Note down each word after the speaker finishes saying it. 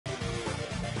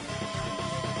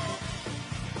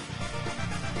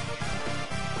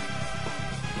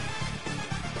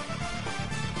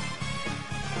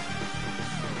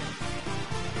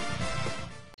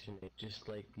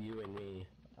you and me,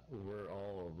 we're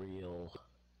all real.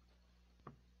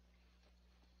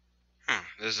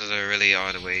 This is a really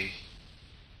odd way.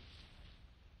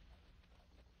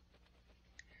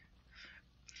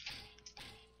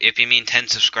 If you mean 10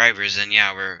 subscribers, then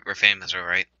yeah, we're famous,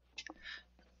 alright?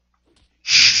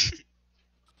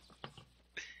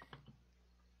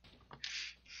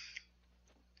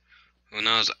 Who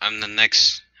knows? I'm the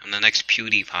next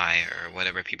PewDiePie or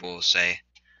whatever people will say.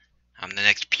 I'm the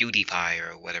next PewDiePie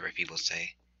or whatever people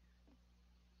say.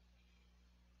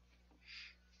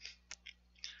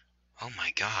 Oh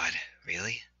my god,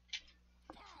 really?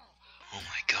 Oh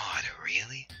my god,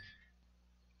 really?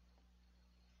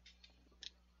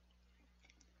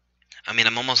 I mean,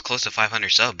 I'm almost close to 500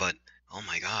 sub, but oh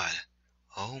my god.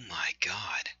 Oh my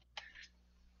god.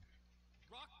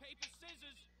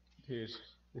 Dude,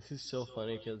 this is so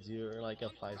funny because you're like a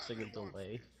 5-second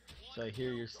delay. So I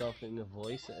hear yourself in the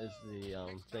voice as the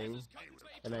thing,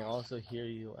 and I also hear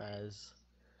you as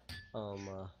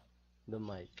the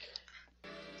mic.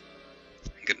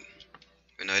 Good.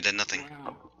 Even though I did nothing.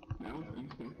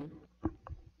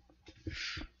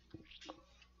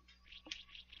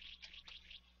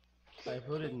 I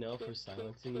voted no for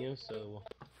silencing you, so...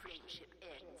 Friendship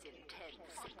ends in 10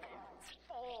 seconds.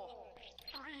 4,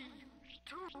 3,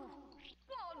 2, 1.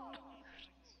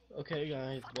 Okay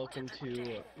guys, welcome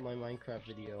to my Minecraft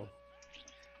video.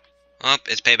 Oh,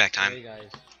 it's payback time. Hey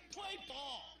guys.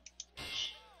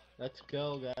 Let's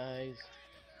go guys.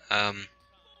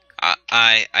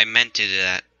 I meant to do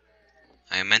that.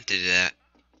 I meant to do that.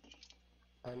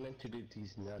 I meant to do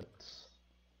these nuts.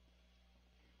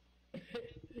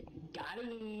 Got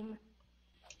him.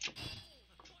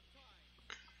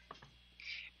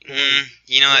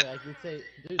 You know what? I can say,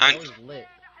 dude, I'm- that was lit.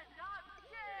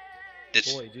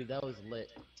 This, Boy, dude, that was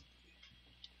lit.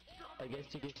 I guess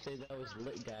you could say that was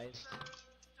lit, guys.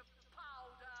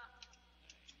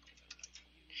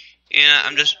 yeah,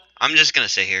 I'm just gonna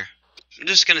sit here. I'm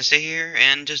just gonna sit here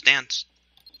and just dance.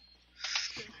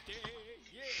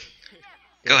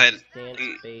 Go ahead. Dance,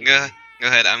 baby. Go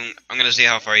ahead. I'm gonna see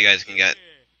how far you guys can get.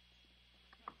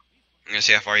 I'm gonna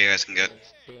see how far you guys can get.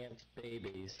 Dance,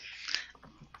 babies.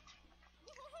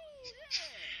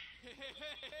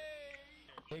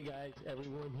 Hey guys,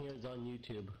 everyone here is on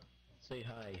YouTube. Say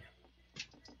hi.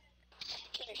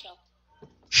 Kill yourself.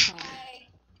 Hi.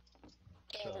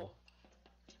 So,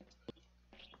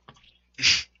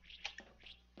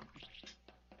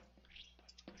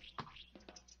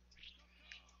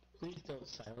 please don't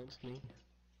silence me.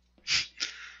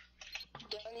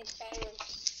 Don't need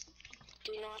silence.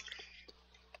 Do not.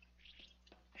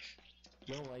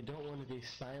 No, I don't want to be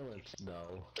silenced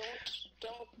though.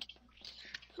 Don't.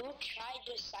 Who tried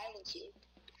to silence you?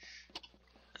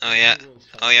 Oh yeah. Everyone's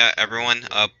Oh yeah, silenced. everyone.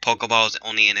 Pokeball's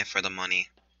only in it for the money.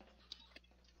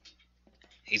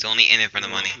 He's only in it for the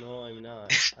money. No, I'm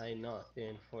not. I'm not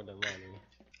in for the money.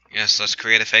 Yes, let's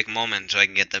create a fake moment so I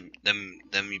can get them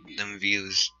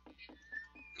views.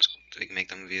 So we can make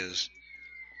them views.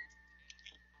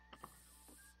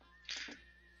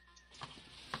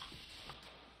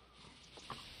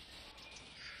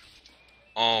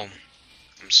 Oh,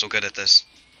 I'm so good at this.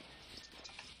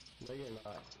 No, you're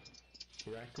not.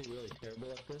 You're actually really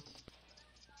terrible at this.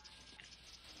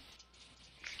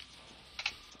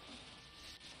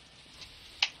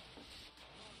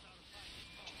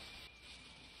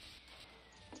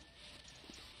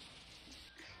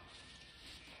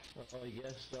 Oh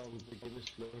yes, the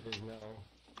Guinness Lord is now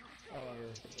our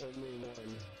only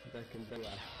one that can do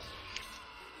that.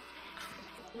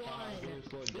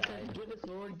 Guinness Lord died. Guinness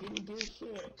Lord didn't do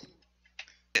shit.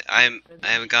 I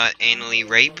got anally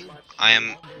raped.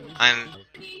 I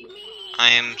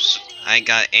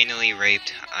got anally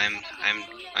raped.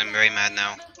 I'm very mad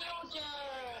now.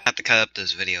 I have to cut up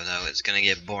this video though. It's gonna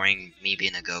get boring me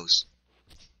being a ghost.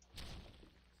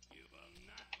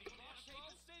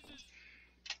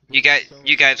 You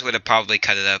guys would have probably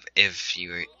cut it up if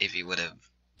you would have.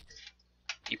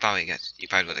 You probably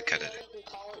would have cut it.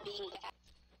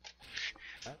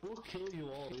 I will kill you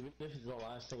all, even if it's the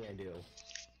last thing I do.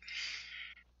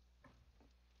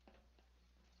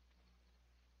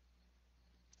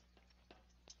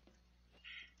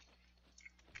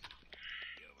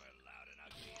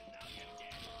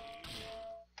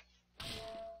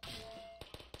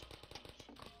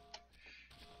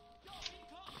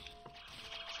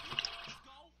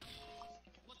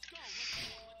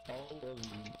 All of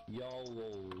y'all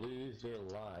will lose your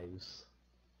lives.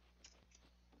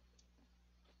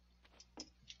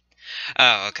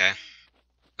 Oh, okay.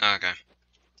 Oh, okay.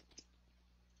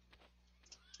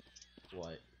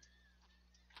 What?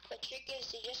 The trick is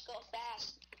to just go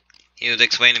fast. He was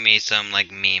explaining to me some like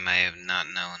meme I have not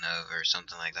known of or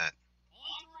something like that.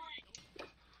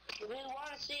 What do you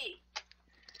want to see?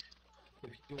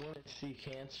 If you want to see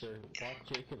cancer, watch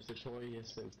Jacob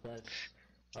Sartorius and plus,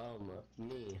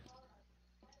 me.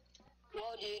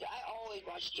 Well, dude, I always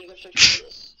watch Jacob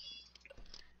Sartorius.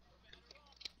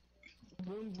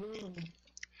 Boom, boom.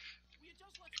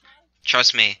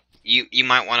 Trust me, you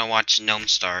might want to watch Gnome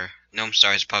Star. Gnome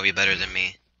Star is probably better than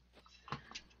me.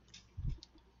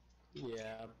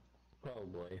 Yeah,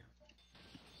 probably.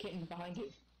 Kitten behind you.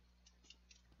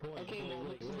 Okay, well, we're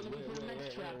looking for the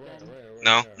next trap then.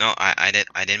 No, I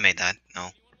didn't make that.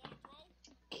 No.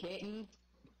 Kitten.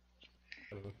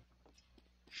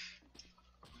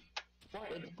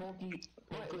 What? It's Pokey.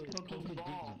 What? It's Pokey's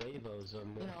ball. Huevos are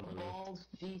more You know, funny. balls,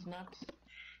 these nuts.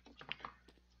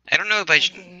 I don't know if I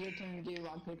should. Okay, your turn to do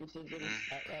rock, paper, scissors.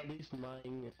 At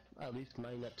least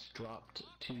my nuts dropped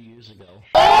 2 years ago.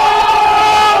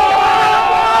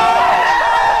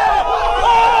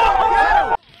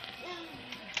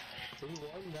 We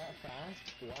won that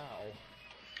fast? Wow.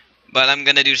 But I'm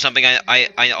gonna do something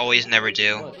I always never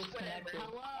do. Hello?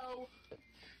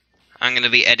 I'm gonna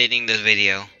be editing this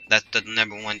video. That's the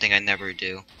 #1 thing I never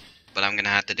do. But I'm gonna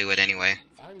have to do it anyway.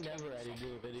 I'm never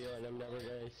editing a video and I'm never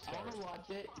gonna I start. wanna watch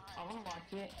it. I wanna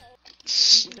watch it.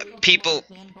 People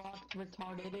Sandbox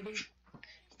retardedity.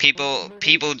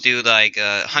 people do like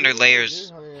 100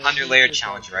 layers, 100 layer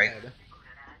challenge, right?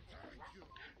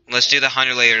 Let's do the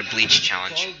 100 layer bleach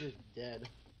challenge. Charles is dead.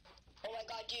 Oh my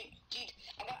god, dude,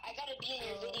 I gotta be in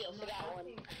your video for that one.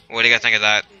 What do you guys think of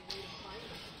that?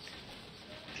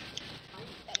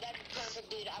 That'd be perfect,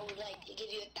 dude. I would like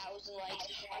give you 1,000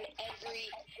 likes on every,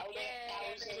 I would make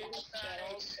 1,000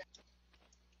 channels.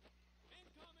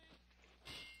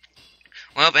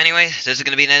 Well, anyway, this is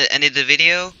gonna be the end of the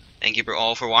video. Thank you for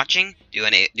all for watching. Do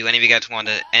any of you guys want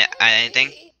to add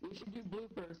anything? We should do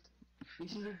bloopers. We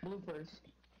should do bloopers.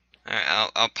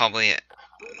 Alright, I'll probably.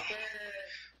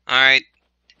 Alright,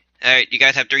 you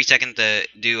guys have 3 seconds to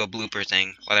do a blooper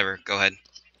thing. Whatever, go ahead.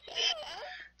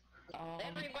 I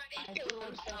feel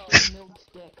like sucking milk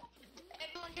stick.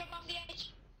 Everyone jump off the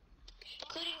edge.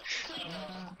 Including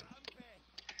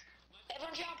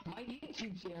everyone jump. My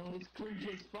YouTube channel is cringe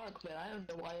as fuck, but I don't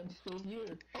know why I'm still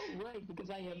here. Oh, right, because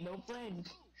I have no friends.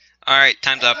 Alright,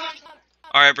 time's up.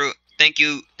 Alright, bro. Thank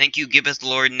you, Gibbous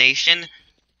Lord Nation.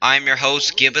 I'm your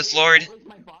host, Gibbous Lord,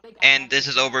 and this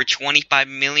is over 25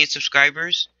 million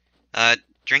subscribers.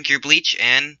 Drink your bleach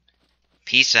and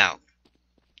peace out.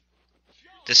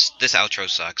 This outro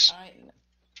sucks. Alright.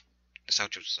 This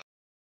outro sucks.